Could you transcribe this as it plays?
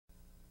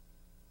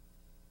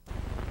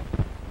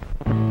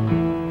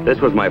This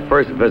was my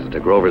first visit to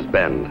Grover's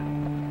Bend.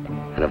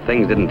 And if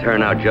things didn't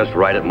turn out just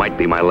right, it might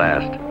be my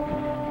last.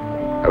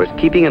 I was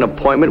keeping an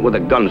appointment with a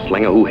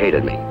gunslinger who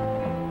hated me.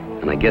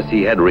 And I guess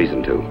he had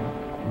reason to.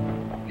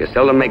 You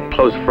seldom make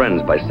close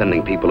friends by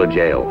sending people to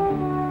jail.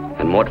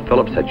 And Mort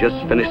Phillips had just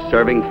finished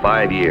serving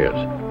 5 years.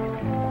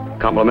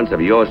 Compliments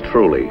of yours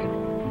truly.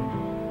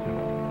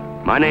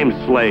 My name's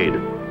Slade.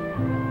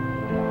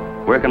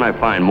 Where can I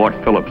find Mort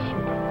Phillips?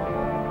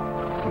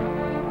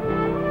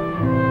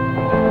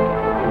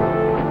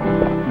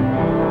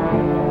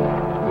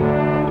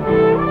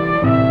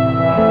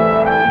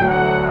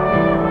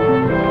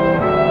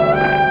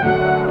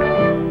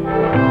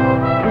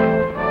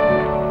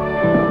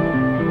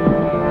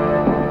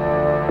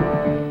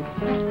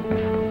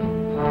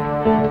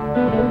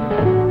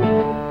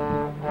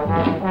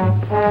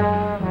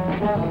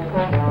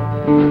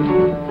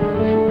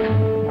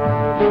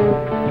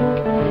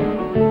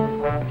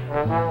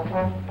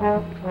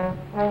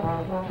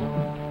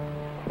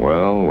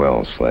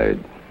 Well,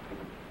 Slade,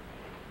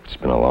 it's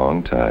been a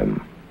long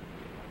time.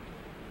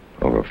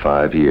 Over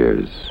 5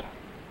 years.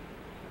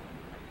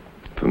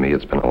 For me,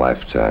 it's been a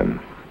lifetime.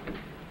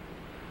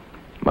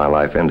 My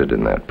life ended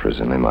in that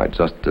prison. They might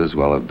just as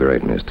well have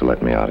buried me as to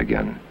let me out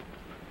again.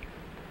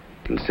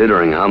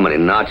 Considering how many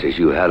notches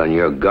you had on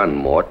your gun,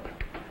 Mort,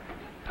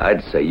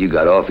 I'd say you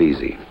got off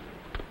easy.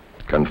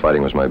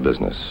 Gunfighting was my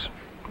business.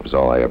 It was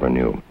all I ever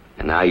knew.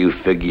 And now you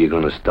figure you're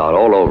going to start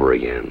all over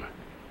again.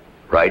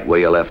 Right where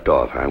you left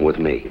off, huh? With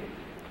me.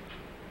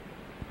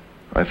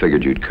 I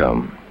figured you'd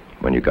come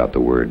when you got the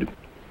word.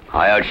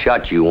 I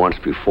outshot you once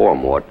before,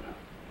 Mort.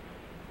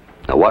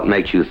 Now, what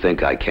makes you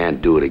think I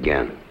can't do it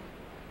again?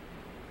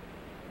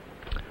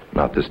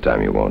 Not this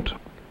time you won't.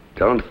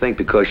 Don't think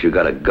because you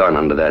got a gun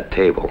under that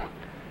table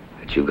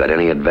that you've got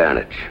any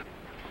advantage.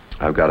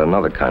 I've got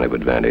another kind of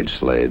advantage,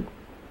 Slade.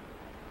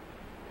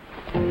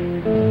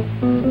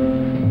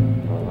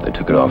 They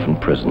took it off in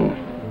prison.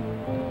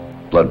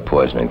 Blood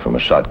poisoning from a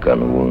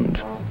shotgun wound.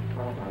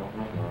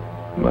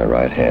 My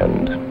right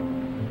hand.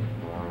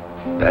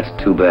 That's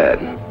too bad.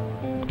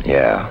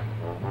 Yeah.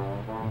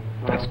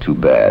 That's too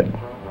bad.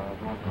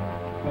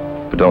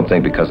 But don't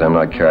think because I'm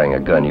not carrying a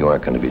gun you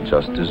aren't going to be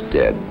just as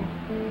dead.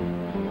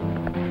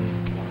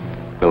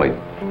 Billy.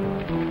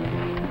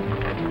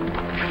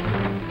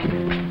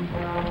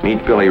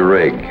 Meet Billy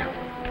Rigg.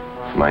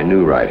 My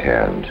new right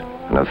hand.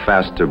 And a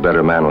faster,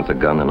 better man with a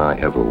gun than I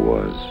ever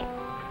was.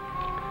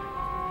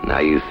 Now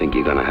you think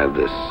you're gonna have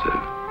this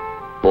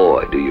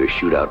boy do your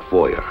shootout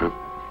for you, huh?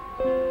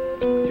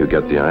 You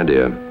get the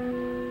idea.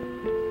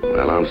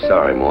 Well, I'm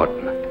sorry, Mort.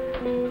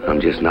 I'm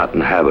just not in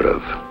the habit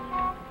of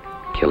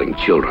killing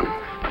children.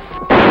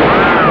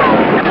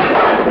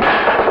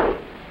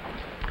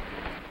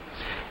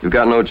 You've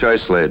got no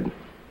choice, Slade.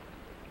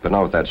 But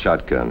not with that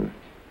shotgun.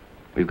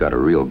 We've got a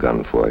real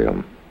gun for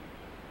you.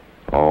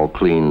 All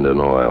cleaned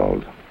and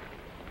oiled.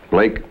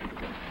 Blake?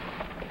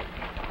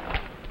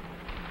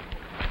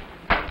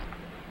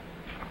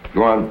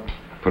 Go on.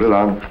 Put it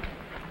on.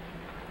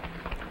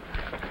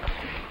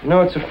 You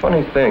know, it's a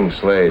funny thing,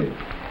 Slade.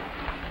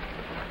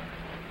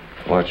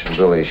 Watching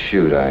Billy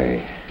shoot,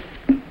 I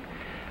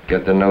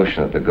get the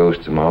notion that the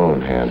ghost of my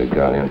own hand had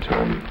got into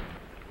him.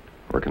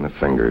 Working the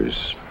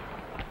fingers,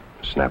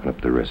 snapping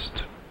up the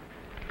wrist.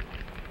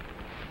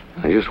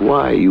 Now, just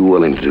why are you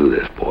willing to do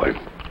this, boy?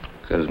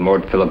 Because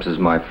Mort Phillips is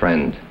my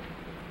friend.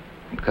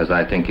 Because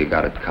I think you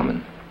got it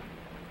coming.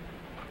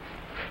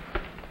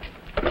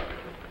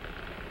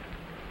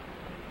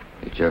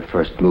 It's your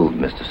first move,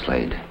 Mr.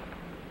 Slade.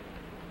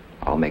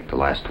 I'll make the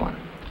last one.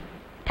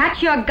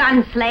 Touch your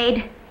gun,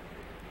 Slade,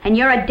 and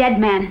you're a dead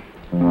man.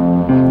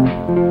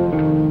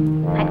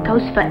 That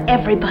goes for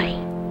everybody.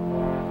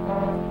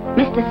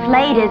 Mr.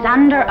 Slade is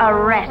under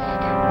arrest.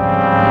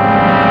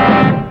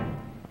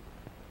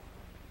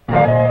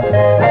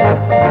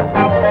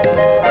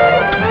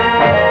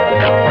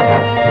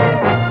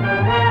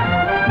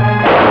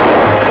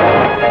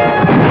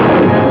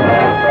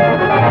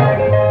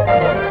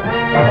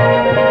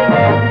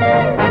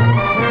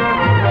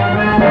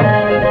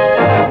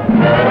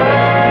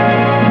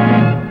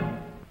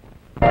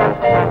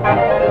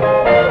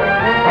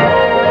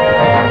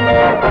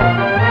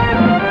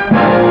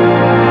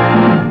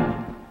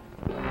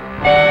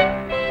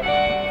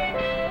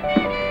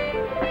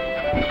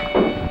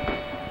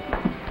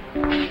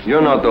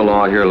 You're not the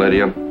law here,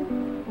 Lydia.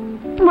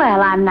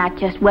 Well, I'm not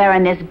just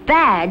wearing this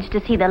badge to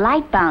see the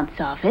light bounce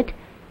off it.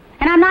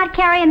 And I'm not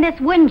carrying this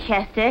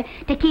Winchester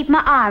to keep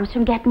my arms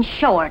from getting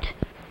short.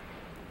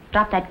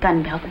 Drop that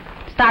gun belt and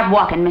start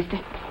walking, mister.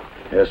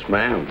 Yes,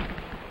 ma'am.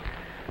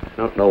 I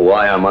don't know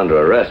why I'm under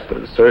arrest, but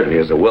it certainly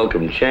is a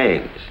welcome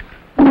change.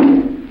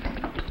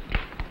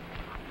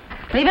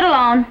 Leave it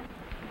alone.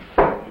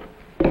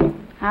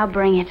 I'll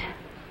bring it.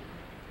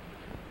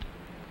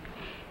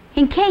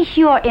 In case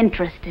you're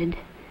interested,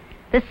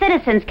 the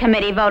Citizens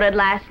Committee voted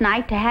last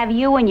night to have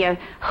you and your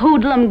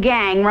hoodlum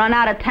gang run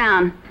out of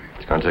town.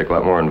 It's going to take a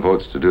lot more than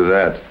votes to do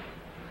that.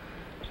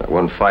 There's not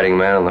one fighting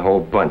man in the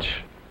whole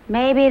bunch.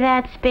 Maybe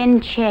that's been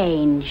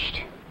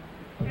changed.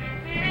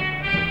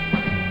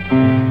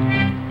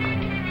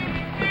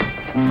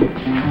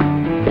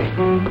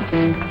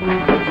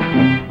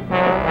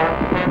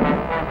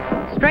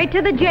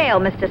 straight to the jail,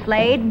 Mr.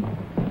 Slade.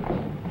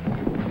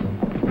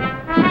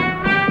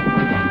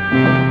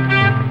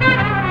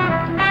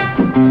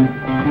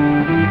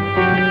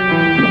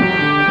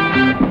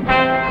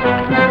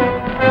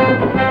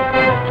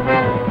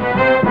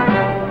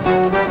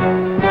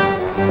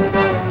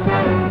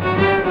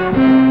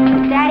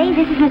 Daddy,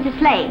 this is Mr.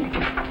 Slade.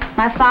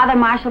 My father,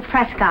 Marshal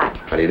Prescott.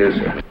 How do you do,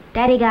 sir?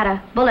 Daddy got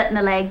a bullet in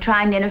the leg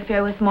trying to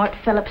interfere with Mort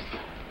Phillips.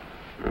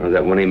 Was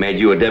that when he made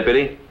you a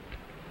deputy?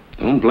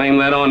 Don't blame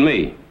that on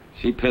me.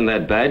 She pinned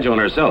that badge on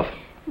herself.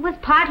 It was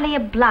partly a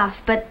bluff,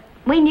 but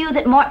we knew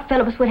that Mort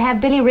Phillips would have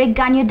Billy Rigg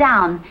gun you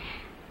down.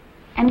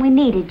 And we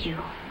needed you.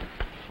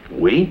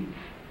 We?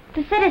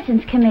 The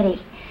Citizens Committee.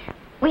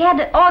 We had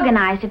to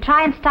organize to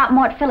try and stop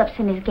Mort Phillips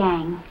and his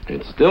gang.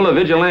 It's still a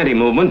vigilante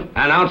movement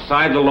and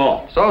outside the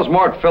law. So's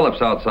Mort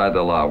Phillips outside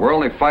the law. We're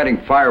only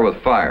fighting fire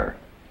with fire.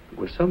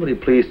 Will somebody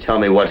please tell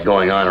me what's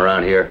going on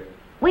around here?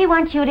 We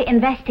want you to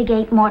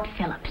investigate Mort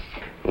Phillips.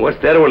 What's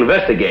there to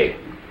investigate?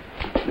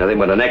 Nothing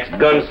but an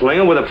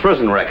ex-gunslinger with a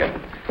prison record.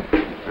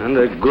 And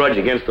a grudge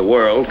against the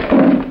world.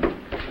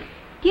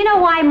 Do you know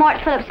why Mort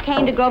Phillips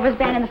came to Grover's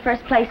Bend in the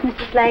first place,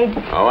 Mr. Slade?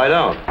 Oh, I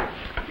don't.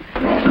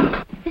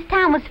 This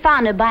town was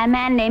founded by a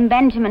man named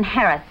Benjamin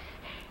Harris.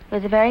 He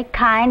was a very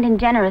kind and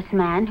generous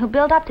man who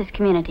built up this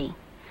community.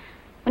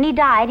 When he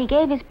died, he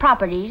gave his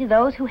property to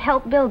those who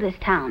helped build this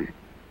town.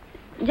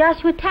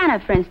 Joshua Tanner,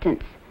 for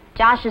instance.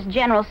 Josh's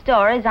general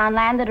store is on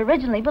land that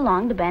originally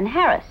belonged to Ben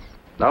Harris.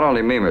 Not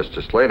only me,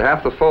 Mr. Slade.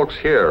 Half the folks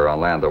here are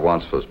on land that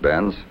once was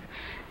Ben's.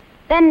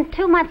 Then,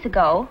 2 months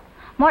ago,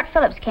 Mort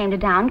Phillips came to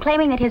town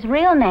claiming that his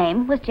real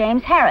name was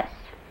James Harris,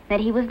 that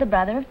he was the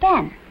brother of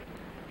Ben.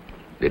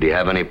 Did he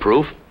have any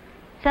proof?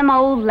 Some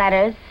old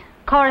letters,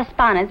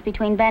 correspondence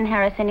between Ben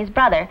Harris and his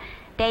brother,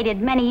 dated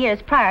many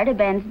years prior to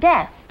Ben's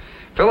death.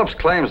 Phillips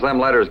claims them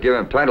letters give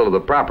him title to the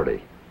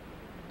property.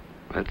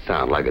 That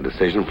sounds like a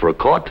decision for a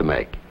court to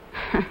make.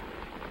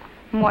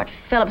 Mort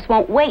Phillips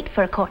won't wait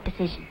for a court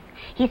decision.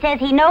 He says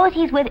he knows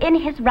he's within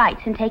his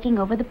rights in taking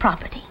over the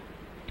property.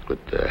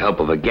 With the help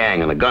of a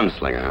gang and a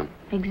gunslinger, huh?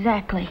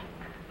 Exactly.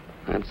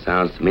 That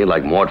sounds to me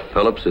like Mort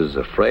Phillips is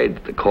afraid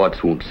that the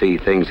courts won't see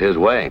things his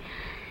way.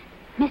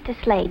 Mr.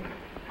 Slade,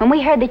 when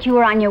we heard that you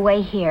were on your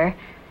way here,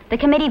 the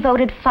committee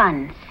voted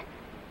funds.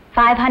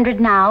 500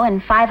 now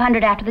and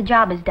 500 after the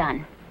job is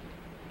done.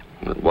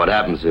 But what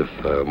happens if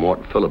Mort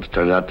Phillips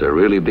turns out to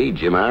really be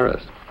Jim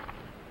Harris?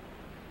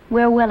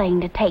 We're willing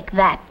to take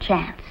that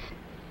chance.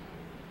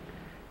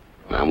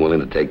 I'm willing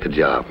to take the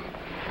job.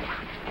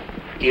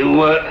 You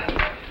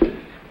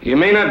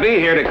may not be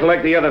here to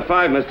collect the other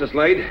 5, Mr.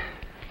 Slade.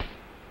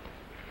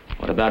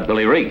 What about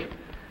Billy Rigg?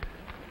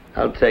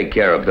 I'll take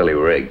care of Billy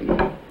Rigg.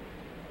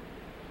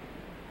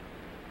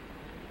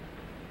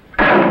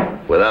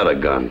 Without a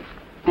gun.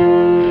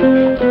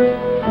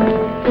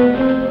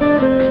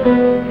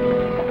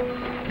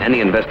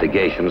 Any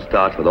investigation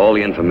starts with all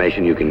the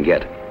information you can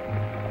get.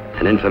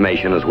 And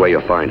information is where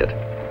you find it.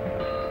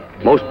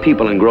 Most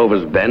people in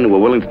Grover's Bend were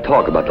willing to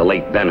talk about the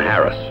late Ben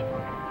Harris.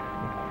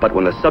 But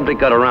when the subject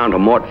got around to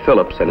Mort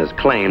Phillips and his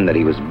claim that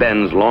he was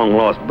Ben's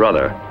long-lost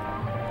brother,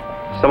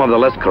 some of the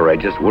less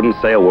courageous wouldn't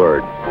say a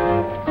word.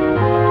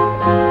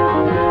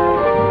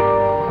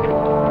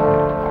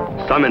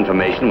 Some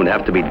information would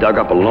have to be dug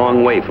up a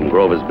long way from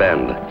Grover's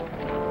Bend.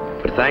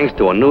 But thanks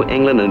to a New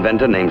England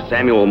inventor named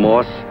Samuel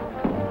Morse,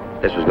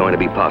 this was going to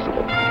be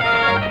possible.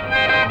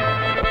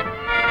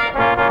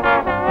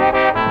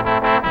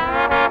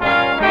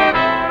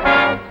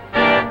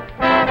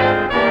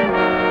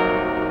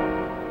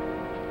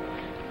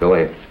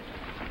 Billy.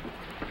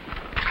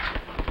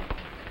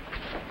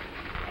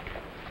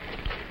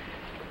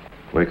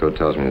 Waco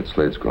tells me that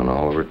Slade's going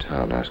all over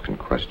town asking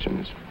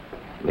questions.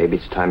 Maybe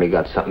it's time he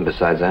got something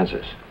besides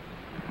answers.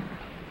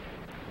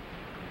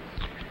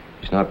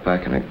 He's not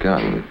backing a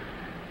gun.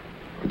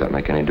 Would that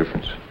make any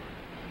difference?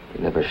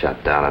 You never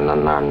shot down an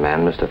unarmed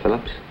man, Mr.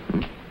 Phillips?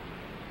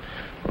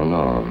 Oh,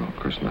 no, of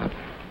course not.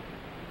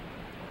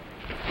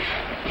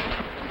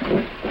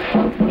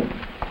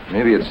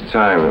 Maybe it's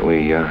time that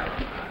we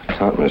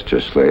taught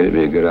Mr. Slade it'd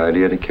be a good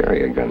idea to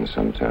carry a gun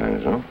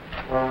sometimes, huh?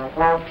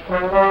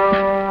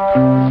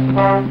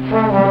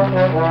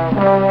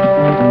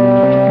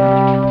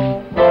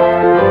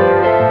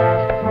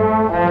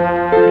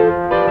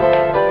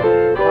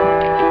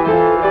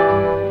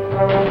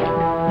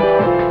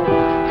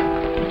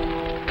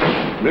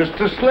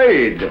 Mr.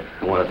 Slade.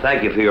 I want to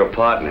thank you for your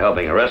part in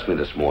helping arrest me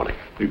this morning.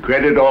 The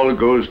credit all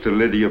goes to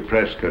Lydia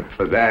Prescott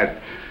for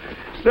that.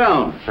 Sit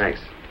down. Thanks.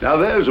 Now,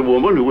 there's a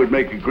woman who would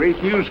make a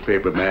great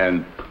newspaper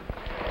man.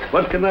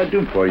 What can I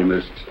do for you,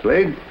 Mr.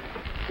 Slade?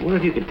 What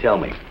if you could tell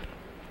me,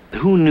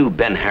 who knew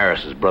Ben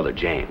Harris's brother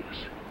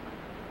James?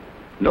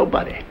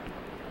 Nobody.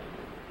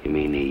 You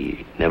mean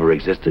he never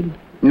existed?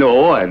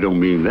 No, I don't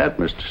mean that,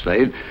 Mr.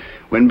 Slade.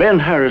 When Ben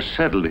Harris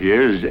settled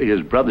here,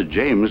 his brother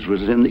James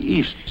was in the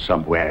East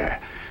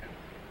somewhere.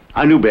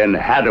 I knew Ben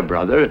had a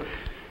brother.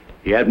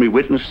 He had me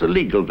witness a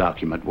legal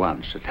document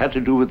once. It had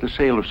to do with the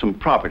sale of some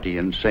property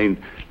in St.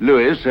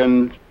 Louis,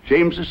 and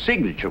James's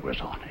signature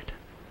was on it.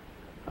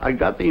 I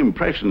got the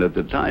impression at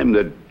the time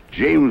that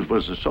James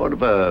was a sort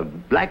of a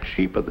black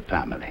sheep of the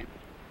family.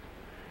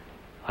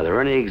 Are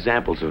there any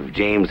examples of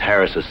James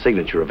Harris's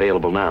signature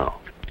available now?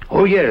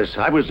 Oh, yes.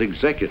 I was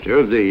executor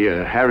of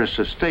the Harris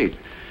estate.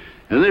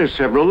 And there's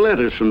several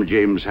letters from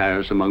James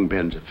Harris among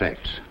Ben's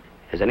effects.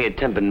 Has any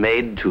attempt been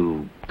made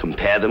to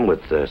compare them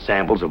with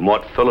samples of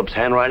Mort Phillips'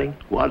 handwriting?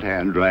 What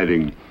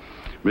handwriting?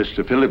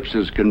 Mr. Phillips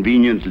has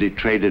conveniently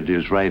traded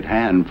his right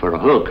hand for a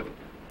hook.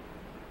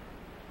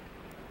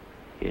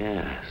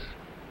 Yes.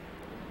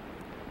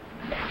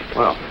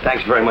 Well,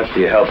 thanks very much for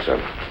your help, sir.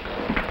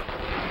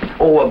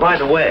 Oh, by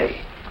the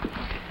way,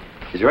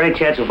 is there any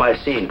chance of my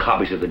seeing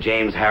copies of the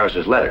James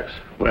Harris's letters?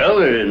 Well,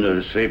 they're in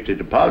the safety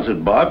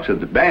deposit box at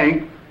the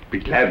bank. Be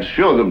glad to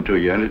show them to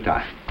you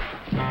anytime.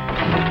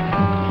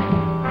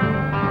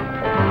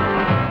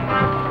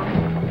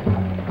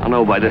 I'll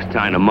know by this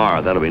time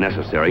tomorrow. That'll be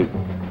necessary.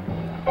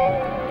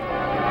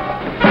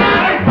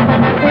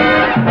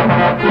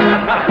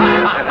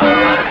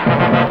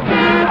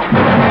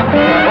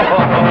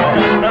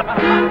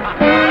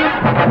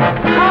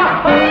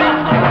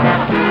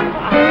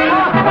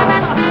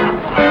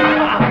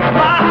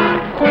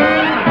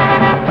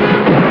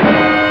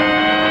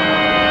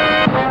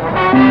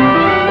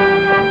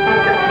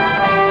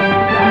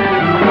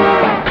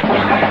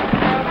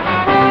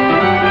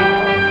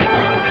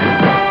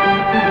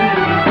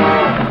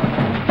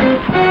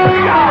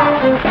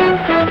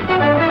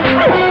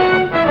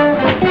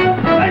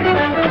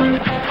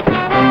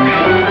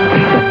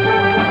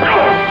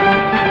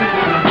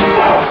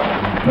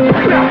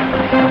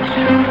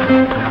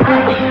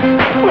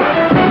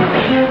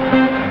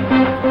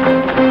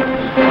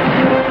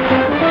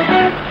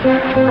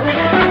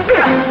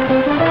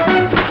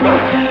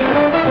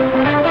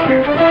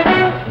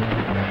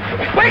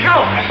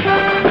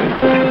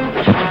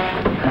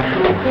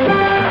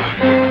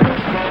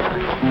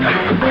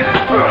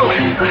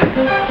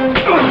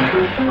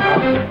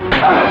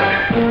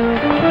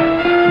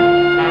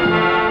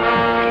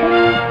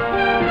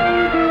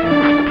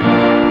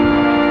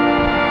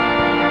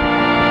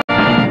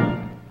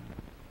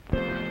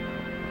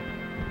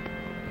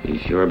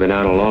 He's sure been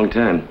out a long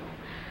time.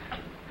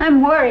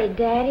 I'm worried,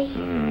 Daddy.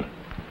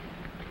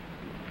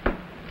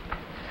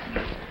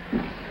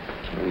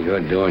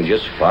 You're doing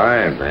just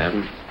fine,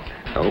 man.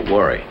 Don't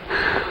worry.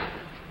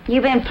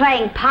 You've been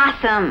playing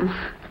possum.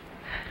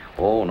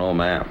 Oh, no,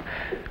 ma'am.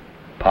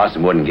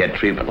 Possum wouldn't get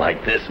treatment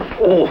like this.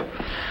 Oh.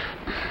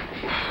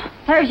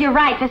 Serves you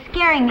right for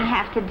scaring me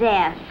half to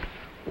death.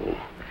 Oh.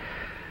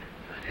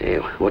 Hey,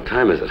 what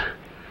time is it?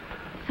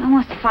 It's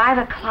almost 5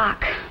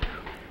 o'clock.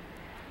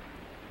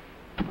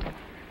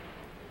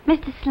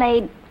 Mr.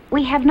 Slade,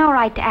 we have no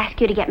right to ask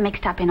you to get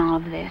mixed up in all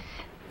of this.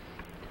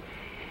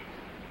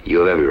 You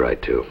have every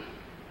right to.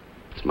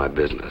 It's my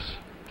business.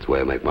 It's the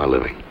way I make my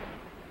living.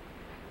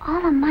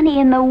 All the money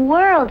in the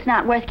world's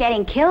not worth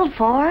getting killed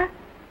for.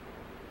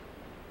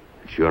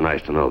 It's sure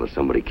nice to know that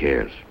somebody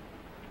cares.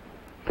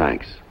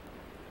 Thanks.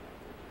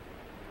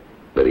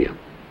 Lydia.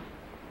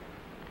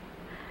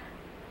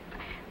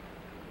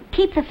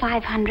 Keep the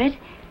 500.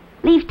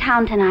 Leave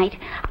town tonight.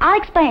 I'll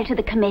explain it to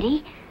the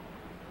committee.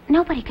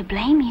 Nobody could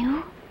blame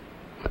you.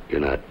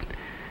 You're not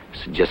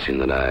suggesting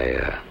that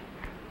I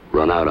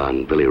run out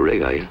on Billy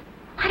Rigg, are you?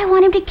 I don't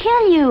want him to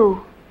kill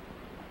you.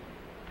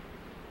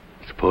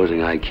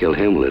 Supposing I kill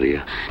him,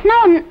 Lydia.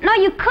 No,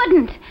 you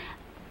couldn't.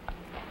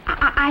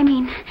 I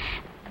mean,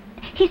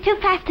 he's too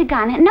fast a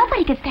gun, and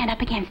nobody could stand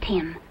up against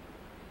him.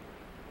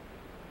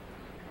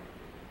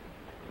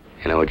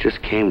 You know, it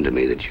just came to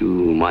me that you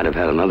might have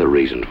had another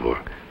reason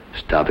for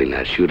stopping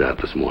that shootout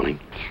this morning.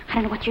 I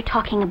don't know what you're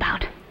talking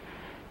about.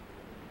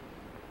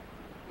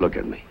 Look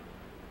at me.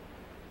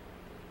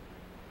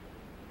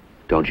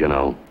 Don't you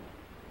know?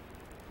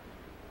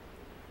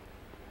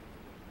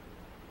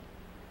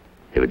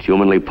 If it's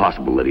humanly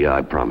possible, Lydia,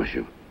 I promise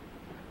you,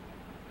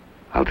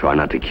 I'll try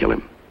not to kill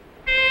him.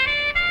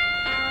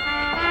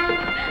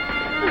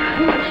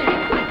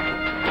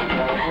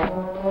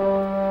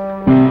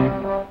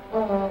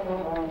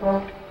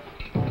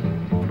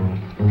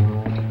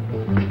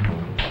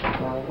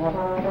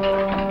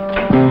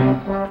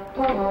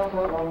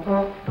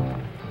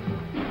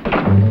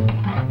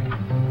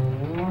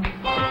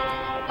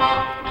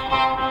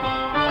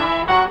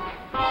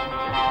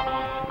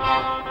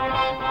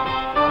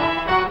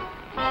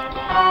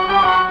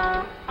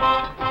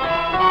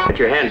 Get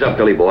your hands up,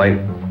 Billy boy,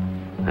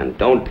 and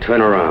don't turn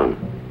around.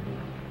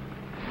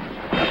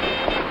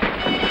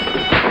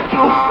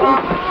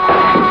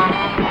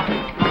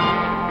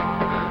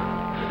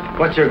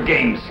 What's your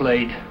game,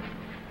 Slade?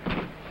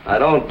 I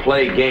don't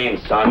play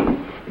games,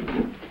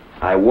 son.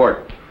 I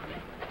work.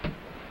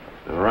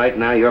 And right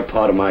now, you're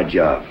part of my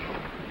job.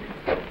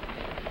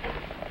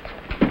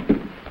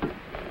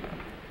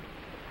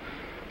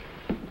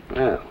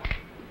 Well,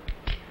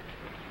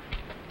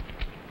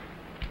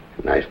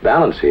 nice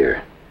balance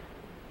here.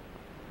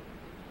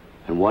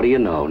 And what do you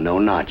know? No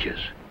notches.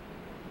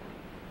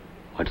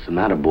 What's the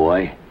matter,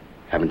 boy?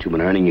 Haven't you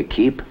been earning your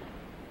keep?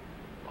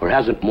 Or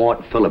hasn't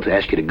Mort Phillips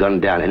asked you to gun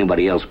down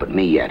anybody else but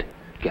me yet?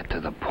 get to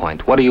the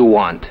point. What do you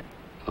want?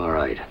 All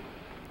right.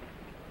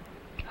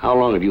 How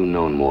long have you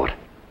known Mort?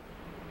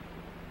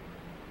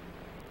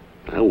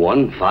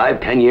 1,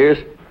 5, 10 years?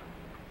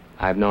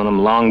 I've known him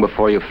long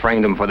before you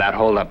framed him for that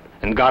holdup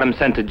and got him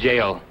sent to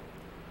jail.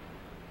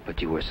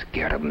 But you were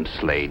scared of him,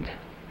 Slade.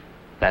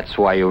 That's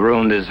why you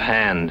ruined his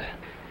hand.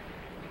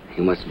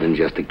 He must have been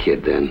just a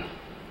kid then.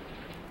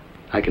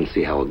 I can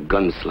see how a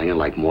gunslinger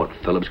like Mort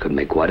Phillips could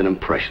make quite an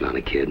impression on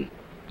a kid.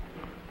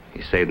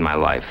 He saved my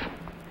life.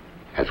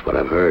 That's what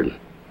I've heard.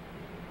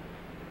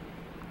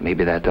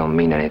 Maybe that don't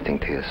mean anything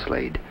to you,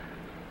 Slade.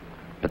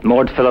 But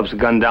Mort Phillips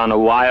gunned down a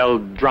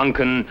wild,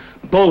 drunken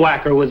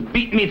bullwhacker who was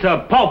beat me to a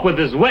pulp with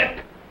his whip.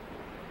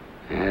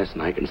 Yes,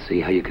 and I can see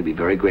how you could be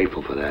very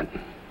grateful for that.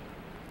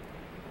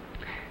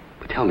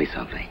 But tell me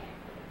something.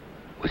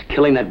 Was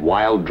killing that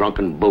wild,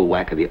 drunken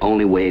bullwhacker the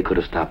only way you could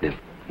have stopped him?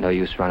 No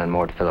use running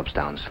Mort Phillips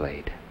down,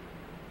 Slade.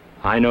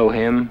 I know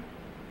him,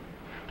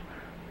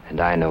 and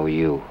I know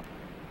you.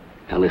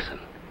 Now listen.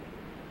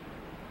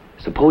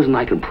 Supposing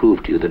I can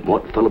prove to you that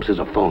Mort Phillips is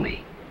a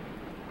phony.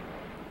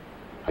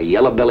 A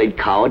yellow-bellied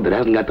coward that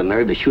hasn't got the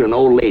nerve to shoot an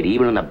old lady,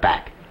 even in the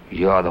back.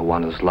 You're the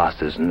one who's lost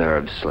his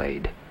nerve,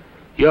 Slade.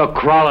 You're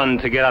crawling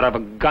to get out of a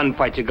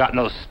gunfight you got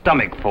no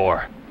stomach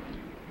for.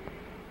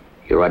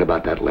 You're right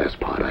about that last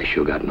part. I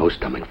sure got no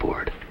stomach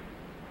for it.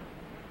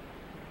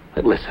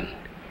 But listen,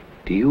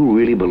 do you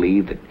really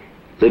believe that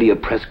Lydia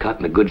Prescott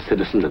and the good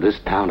citizens of this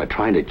town are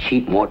trying to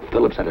cheat Mort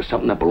Phillips out of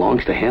something that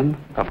belongs to him?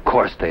 Of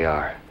course they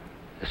are.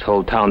 This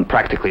whole town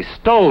practically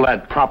stole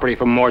that property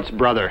from Mort's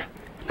brother.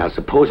 Now,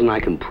 supposing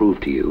I can prove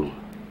to you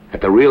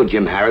that the real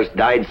Jim Harris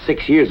died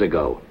 6 years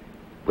ago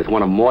with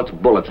one of Mort's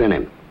bullets in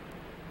him.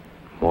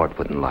 Mort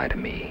wouldn't lie to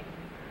me.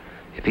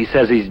 If he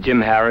says he's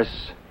Jim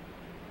Harris,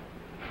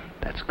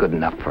 that's good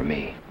enough for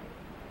me.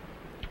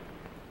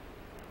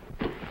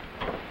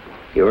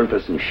 You're in for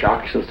some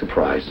shocks and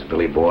surprises,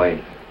 Billy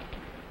boy.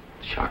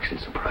 Shocks and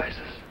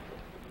surprises.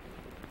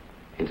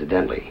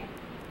 Incidentally,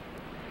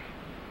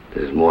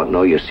 does Mort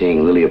know you're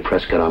seeing Lydia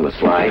Prescott on the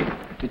sly?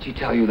 Did she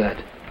tell you that?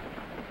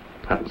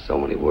 Not in so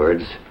many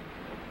words.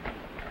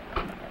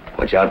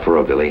 Watch out for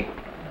her, Billy.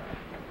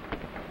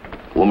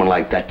 A woman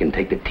like that can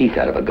take the teeth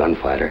out of a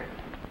gunfighter.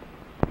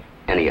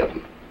 Any of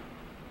them.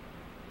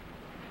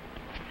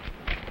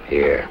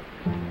 Here.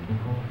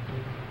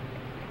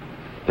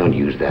 Don't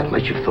use that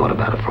unless you've thought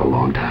about it for a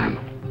long time.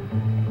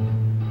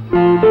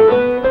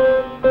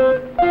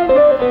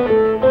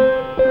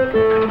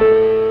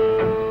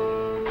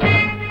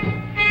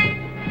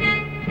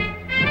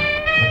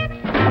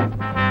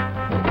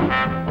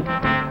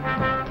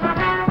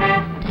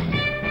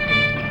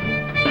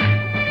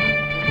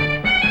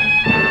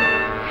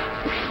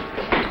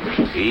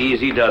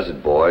 Easy does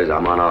it, boys.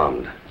 I'm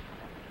unarmed.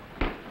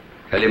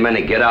 Tell your men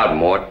to get out,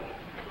 Mort.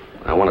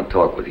 I want to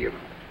talk with you.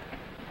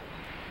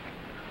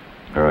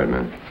 All right,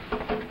 man.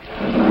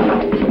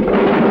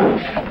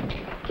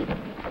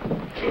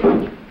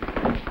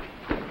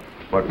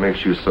 What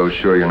makes you so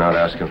sure you're not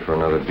asking for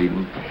another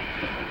beating?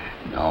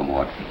 No,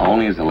 Mort.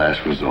 Only as the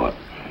last resort.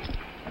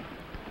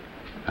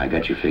 I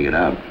got you figured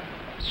out.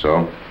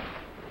 So?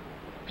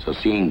 So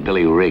seeing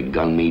Billy Rigg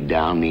gun me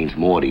down means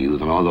more to you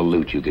than all the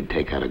loot you could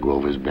take out of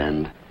Grover's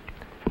Bend?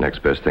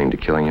 Next best thing to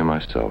killing you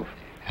myself.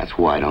 That's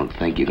why I don't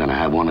think you're going to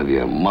have one of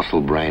your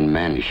muscle-brained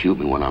men shoot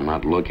me when I'm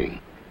not looking.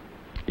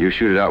 You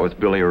shoot it out with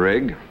Billy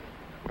Rigg,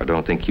 I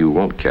don't think you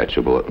won't catch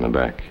a bullet in the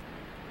back.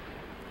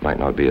 Might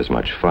not be as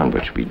much fun,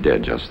 but you'll be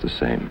dead just the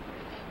same.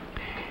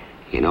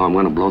 You know, I'm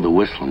going to blow the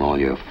whistle on all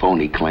your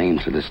phony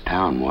claims to this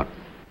town, Mort.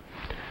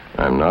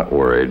 I'm not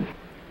worried.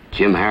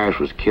 Jim Harris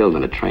was killed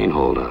in a train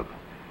holdup.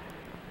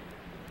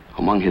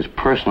 Among his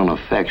personal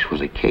effects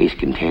was a case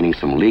containing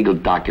some legal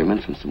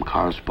documents and some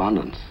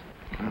correspondence.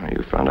 Oh,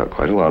 you found out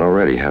quite a lot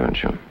already,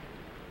 haven't you?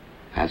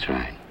 That's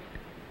right.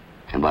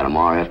 And by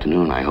tomorrow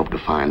afternoon, I hope to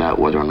find out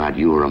whether or not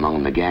you were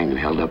among the gang that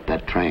held up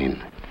that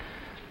train.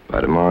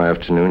 By tomorrow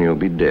afternoon, you'll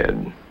be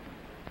dead.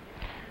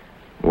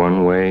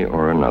 One way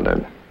or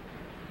another.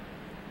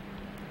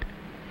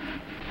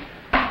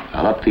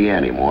 I'll up the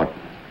ante, Mort.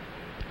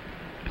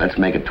 Let's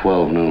make it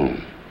 12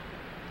 noon.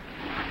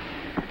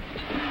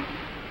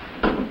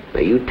 Now,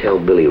 you tell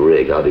Billy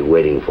Rigg I'll be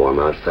waiting for him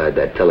outside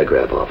that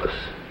telegraph office.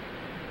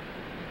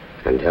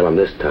 And tell him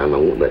this time I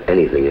won't let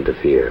anything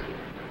interfere.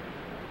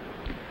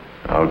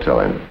 I'll tell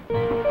him.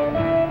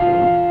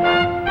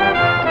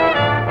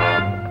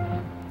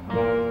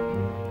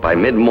 By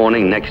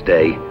mid-morning next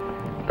day,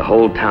 the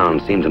whole town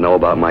seemed to know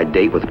about my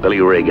date with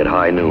Billy Rigg at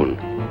high noon.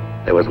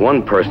 There was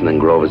one person in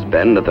Grover's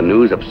Bend that the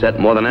news upset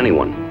more than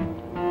anyone.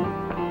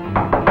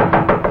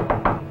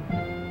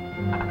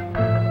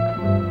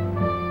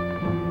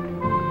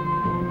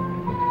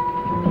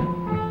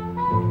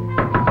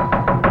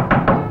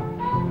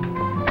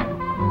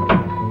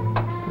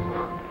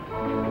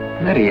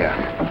 Lydia.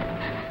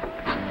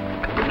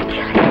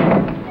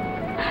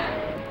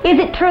 Is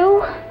it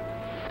true?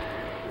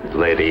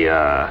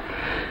 Lydia,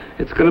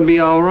 it's gonna be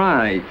all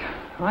right.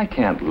 I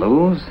can't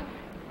lose.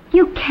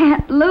 You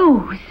can't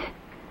lose.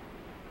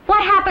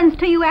 What happens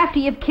to you after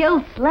you've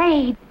killed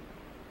Slade?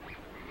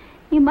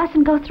 You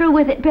mustn't go through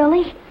with it,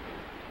 Billy.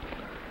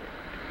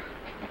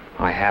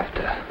 I have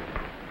to.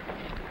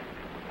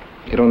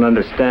 You don't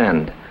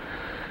understand.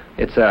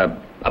 It's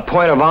a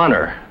point of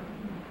honor.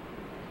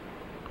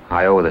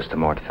 I owe this to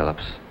Mort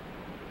Phillips.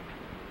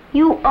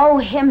 You owe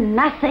him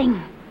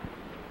nothing.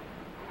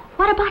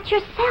 What about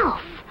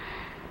yourself?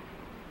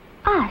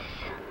 Us?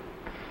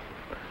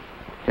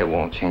 It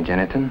won't change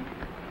anything.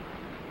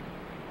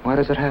 Why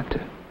does it have to?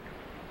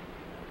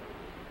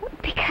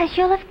 Because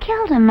you'll have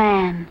killed a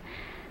man.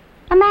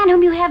 A man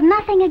whom you have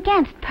nothing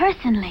against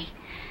personally.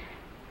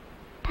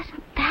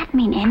 Doesn't that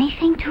mean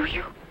anything to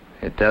you?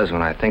 It does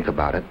when I think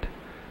about it.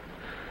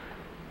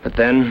 But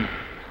then,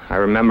 I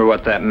remember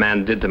what that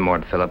man did to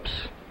Mort Phillips.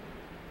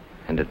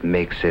 And it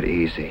makes it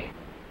easy.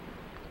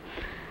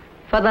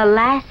 For the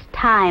last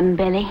time,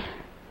 Billy.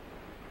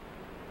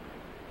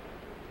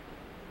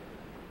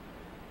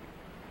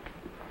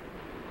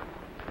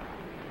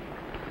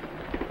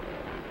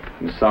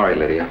 I'm sorry,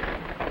 Lydia.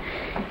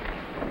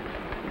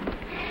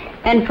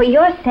 And for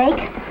your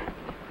sake,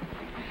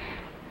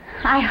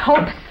 I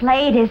hope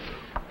Slade is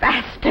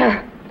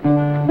faster.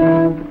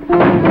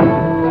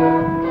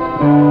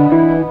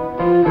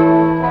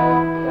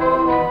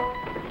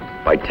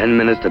 By 10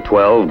 minutes to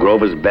 12,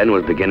 Grover's Bend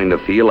was beginning to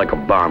feel like a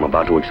bomb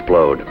about to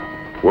explode.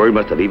 Word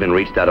must have even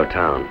reached out of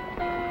town.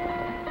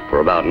 For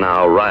about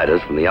now,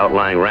 riders from the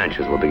outlying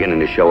ranches were beginning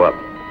to show up.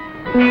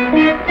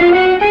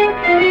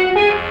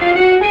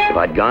 If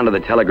I'd gone to the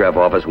telegraph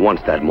office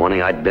once that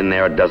morning, I'd been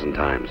there a dozen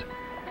times.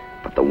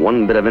 But the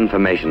one bit of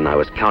information I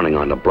was counting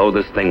on to blow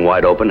this thing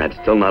wide open had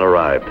still not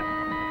arrived.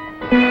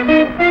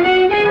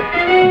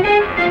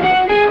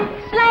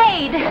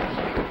 Slade!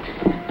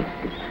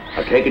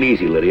 Now take it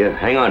easy, Lydia.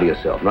 Hang on to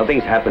yourself.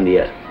 Nothing's happened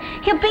yet.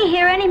 He'll be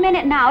here any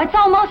minute now. It's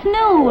almost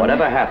noon.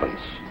 Whatever happens,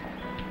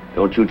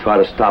 don't you try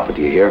to stop it,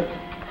 do you hear?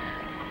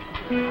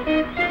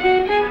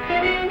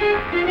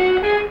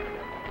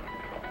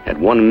 At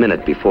 1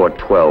 minute before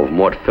 12,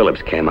 Mort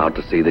Phillips came out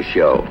to see the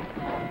show.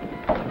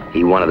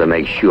 He wanted to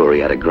make sure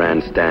he had a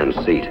grandstand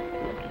seat.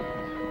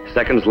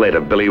 Seconds later,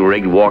 Billy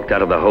Rigg walked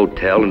out of the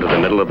hotel into the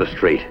middle of the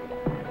street.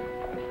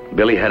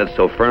 Billy had it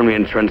so firmly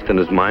entrenched in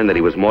his mind that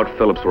he was Mort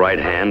Phillips' right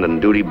hand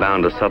and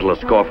duty-bound to settle a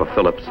score for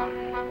Phillips,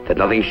 that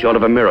nothing short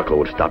of a miracle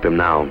would stop him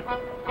now.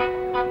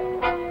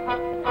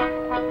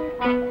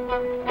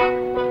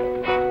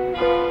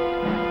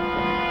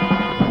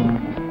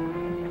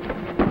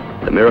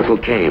 The miracle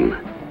came,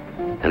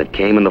 and it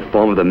came in the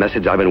form of the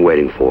message I've been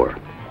waiting for.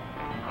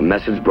 A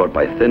message brought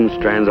by thin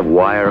strands of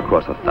wire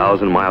across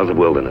 1,000 miles of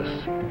wilderness.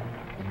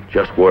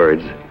 Just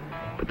words,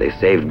 but they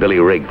saved Billy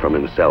Rigg from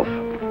himself.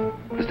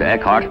 Mr.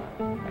 Eckhart?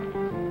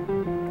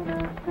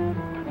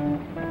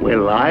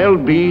 Well, I'll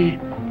be...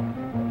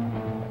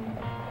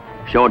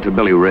 Show it to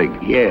Billy Rigg.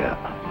 Yeah.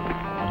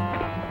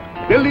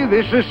 Billy,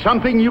 this is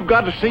something you've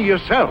got to see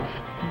yourself.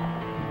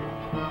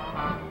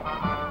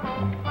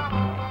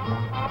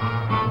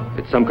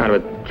 It's some kind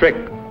of a trick.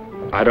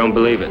 I don't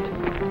believe it.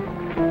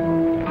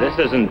 This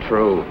isn't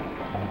true.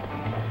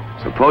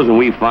 Supposing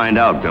we find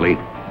out, Billy.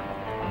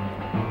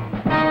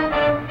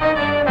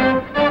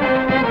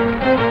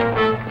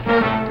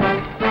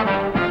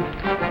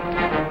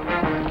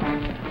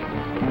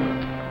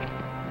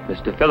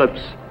 Mr.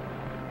 Phillips,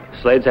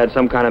 Slade's had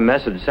some kind of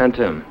message sent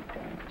to him.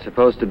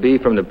 Supposed to be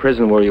from the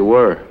prison where you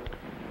were.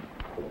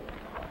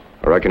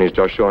 I reckon he's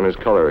just showing his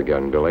color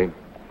again, Billy.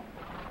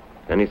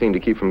 Anything to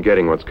keep from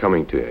getting what's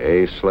coming to you,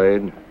 eh,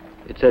 Slade?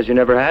 It says you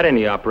never had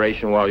any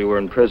operation while you were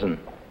in prison.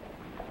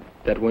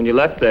 That when you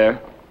left there,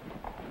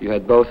 you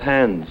had both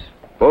hands.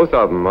 Both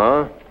of them,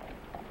 huh?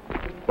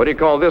 What do you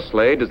call this,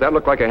 Slade? Does that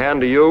look like a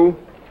hand to you?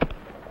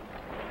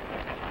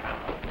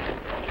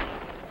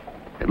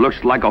 It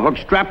looks like a hook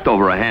strapped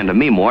over a hand to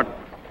me, Mort.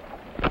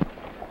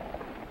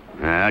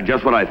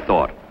 Just what I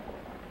thought.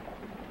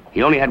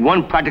 He only had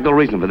one practical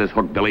reason for this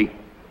hook, Billy.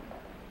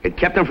 It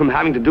kept him from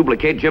having to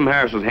duplicate Jim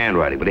Harris's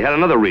handwriting, but he had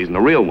another reason,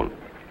 a real one.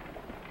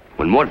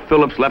 When Mort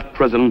Phillips left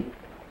prison,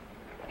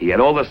 he had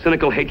all the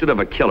cynical hatred of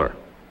a killer.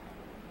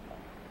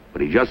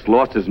 But he just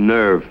lost his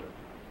nerve.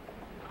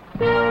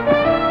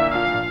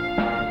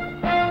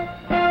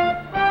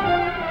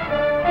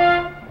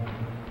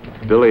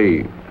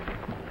 Billy.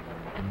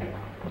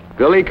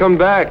 Billy, come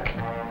back.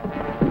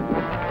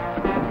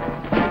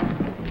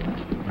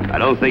 I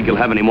don't think you'll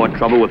have any more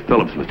trouble with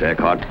Phillips, Mr.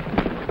 Eckhart.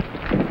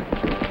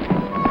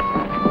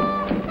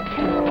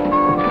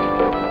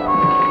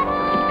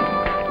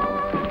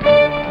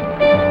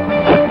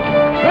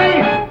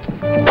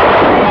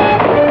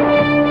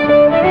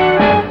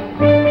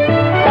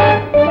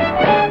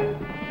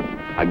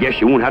 I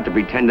guess you won't have to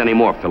pretend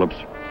anymore, Phillips.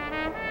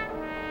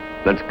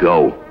 Let's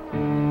go.